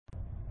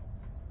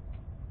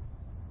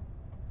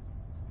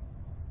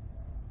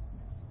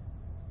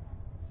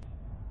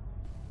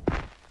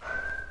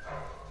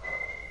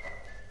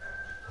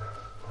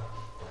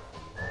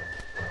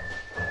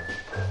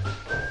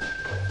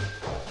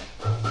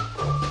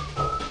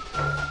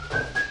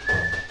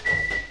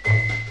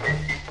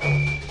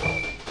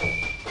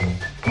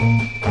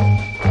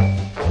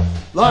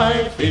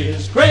Life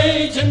is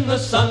great in the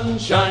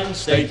Sunshine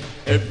State.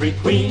 Every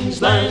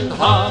Queensland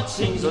heart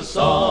sings a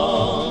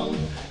song.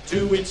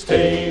 To its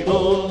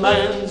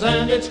tablelands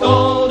and its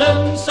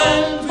golden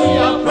sands we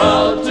are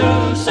proud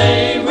to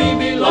say we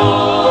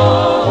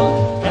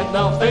belong. And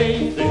our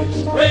faith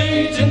is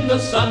great in the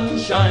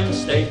Sunshine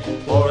State,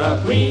 for our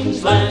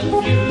Queensland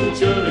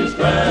future is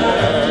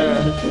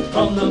grand.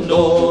 From the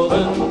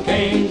northern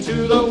Cape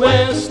to the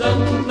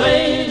western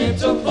plain,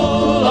 it's a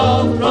full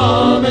of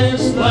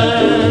promised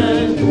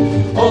land.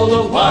 All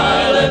the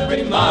while,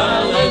 every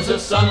mile, there's a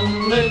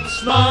sunlit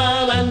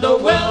smile and a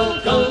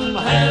welcome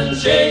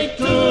handshake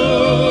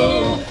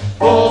too.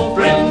 For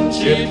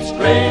friendship's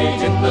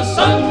great in the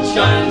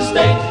Sunshine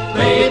State,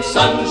 may its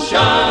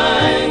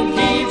sunshine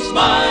keep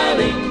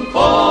smiling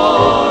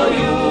for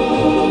you.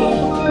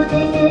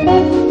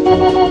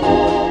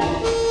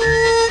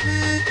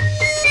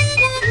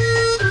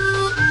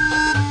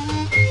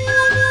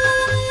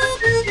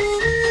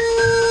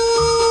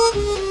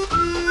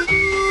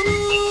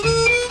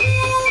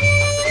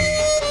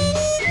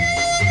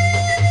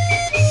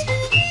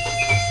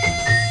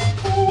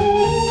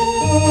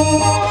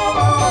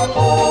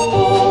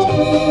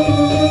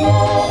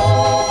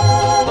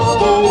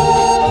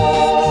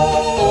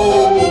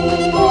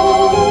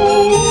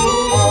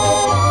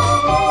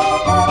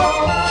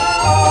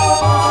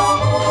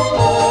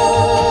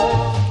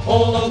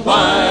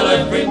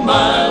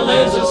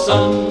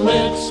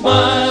 Sunlit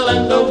smile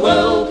and a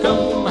well